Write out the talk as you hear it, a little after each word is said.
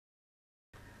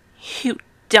You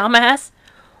dumbass!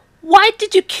 Why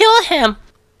did you kill him?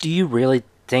 Do you really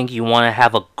think you want to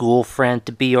have a ghoul friend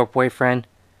to be your boyfriend?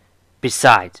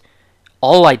 Besides,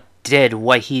 all I did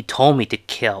what he told me to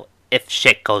kill if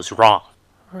shit goes wrong.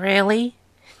 Really?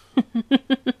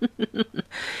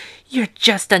 You're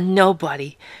just a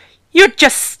nobody. You're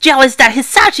just jealous that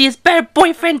Hisashi is a better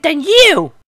boyfriend than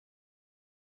you!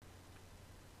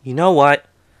 You know what?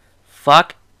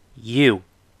 Fuck you,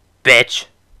 bitch.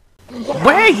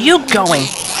 Where are you going?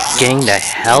 Getting the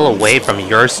hell away from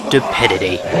your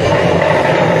stupidity.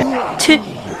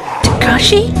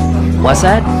 Takashi? What's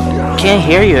that? Can't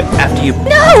hear you after you—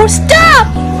 No, stop!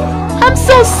 I'm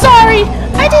so sorry!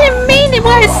 I didn't mean it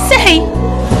what I say!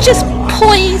 Just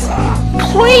please,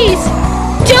 please,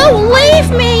 don't leave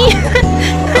me!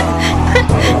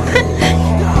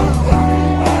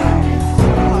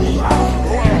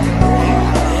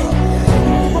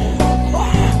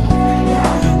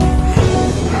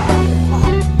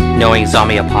 Knowing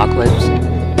zombie apocalypse,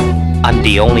 I'm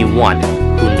the only one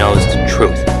who knows the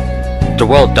truth. The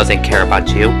world doesn't care about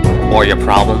you or your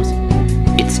problems.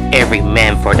 It's every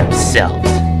man for themselves.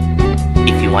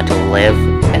 If you want to live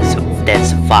and then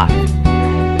survive.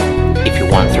 If you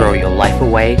want to throw your life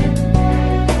away,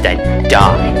 then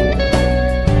die.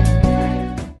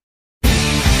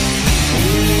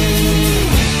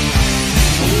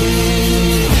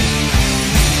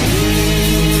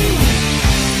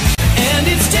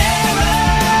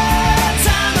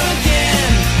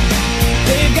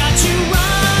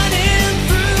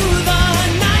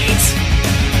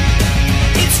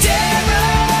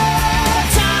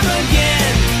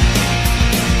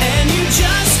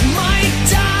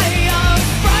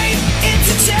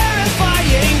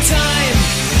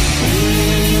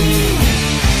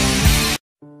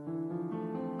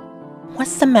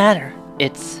 What's the matter?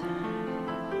 It's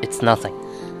nothing.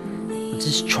 I'm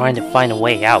just trying to find a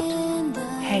way out.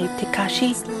 Hey,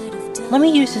 Takashi, let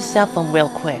me use your cell phone real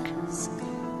quick.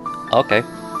 Okay.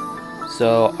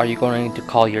 So, are you going to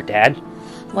call your dad?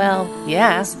 Well,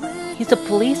 yeah. He's a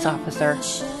police officer.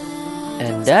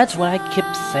 And that's what I keep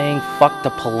saying, fuck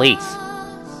the police.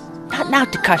 Not now,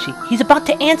 Takashi. He's about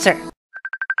to answer.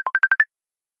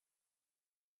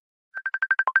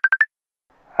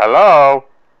 Hello?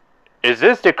 Is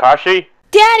this Takashi?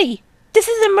 Daddy, this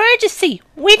is an emergency.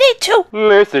 We need to—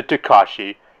 Listen,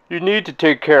 Takashi. You need to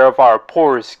take care of our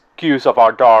poor excuse of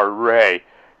our daughter, Ray.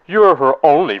 You're her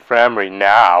only family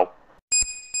now.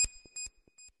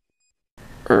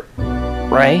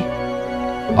 Ray?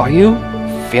 Are you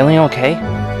feeling okay?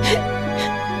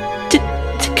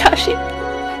 Takashi?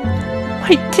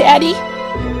 My daddy?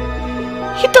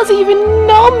 He doesn't even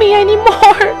know me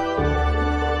anymore!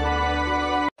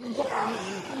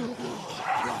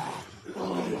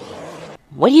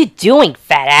 What are you doing,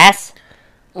 fat ass?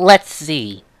 Let's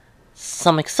see.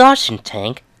 Some exhaustion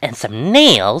tank and some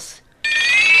nails.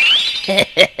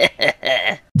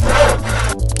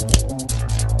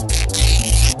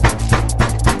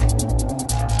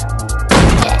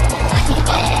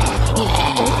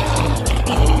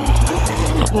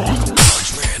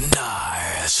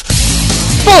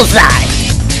 Bullseye!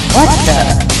 What the?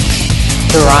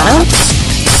 Toronto?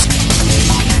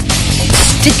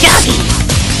 Takagi!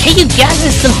 Can you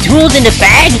gather some tools in the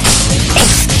bag?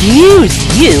 Excuse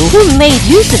you? Who made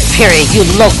you superior, you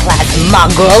low-class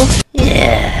mongrel?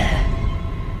 Yeah.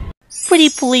 Pretty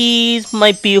please,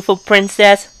 my beautiful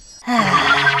princess.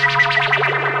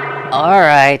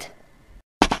 Alright.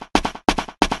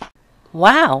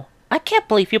 Wow, I can't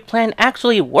believe your plan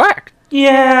actually worked.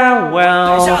 Yeah,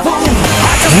 well...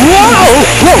 Whoa!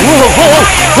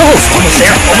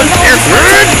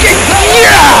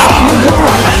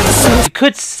 You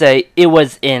could say it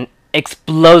was in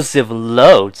explosive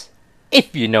loads,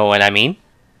 if you know what I mean.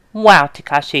 Wow,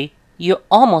 Takashi, you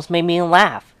almost made me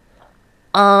laugh.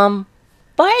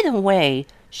 By the way,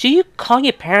 should you call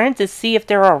your parents to see if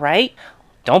they're alright?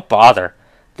 Don't bother.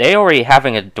 They're already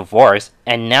having a divorce,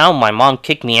 and now my mom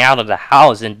kicked me out of the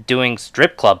house and doing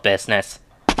strip club business.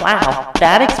 Wow,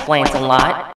 that explains a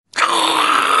lot.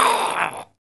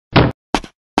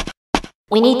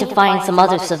 We need to find some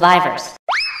other survivors.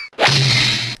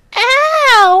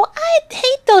 Ow! I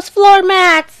hate those floor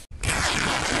mats! No!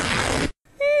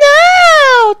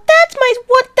 That's my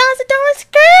 $1,000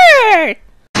 skirt!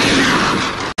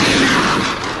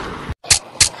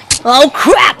 Oh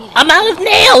crap! I'm out of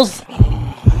nails!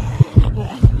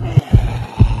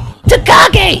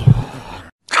 Takagi!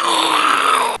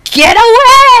 Get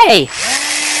away!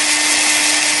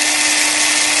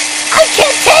 I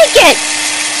can't take it!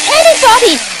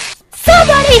 Anybody!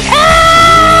 Somebody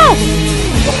help!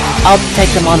 I'll take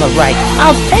them on the right.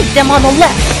 I'll take them on the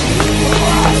left.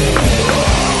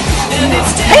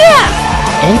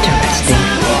 Interesting.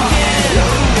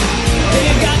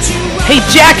 Hey,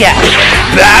 jackass!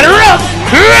 Batter up!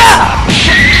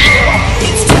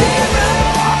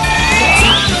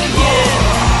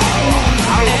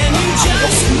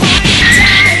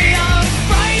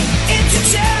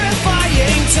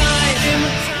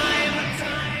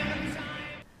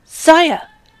 Saya,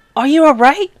 are you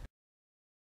alright?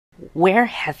 Where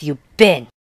have you been?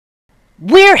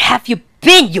 Where have you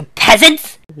been, you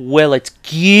peasants? Well,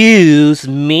 excuse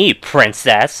me,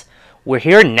 princess. We're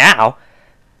here now.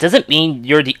 Doesn't mean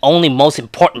you're the only most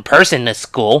important person in the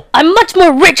school. I'm much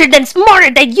more richer than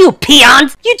smarter than you,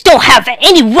 peons! You don't have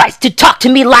any rights to talk to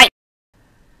me like—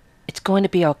 It's going to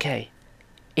be okay.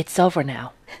 It's over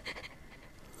now.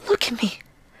 Look at me.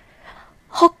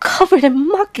 All covered in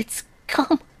muck and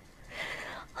scum.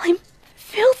 I'm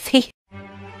filthy.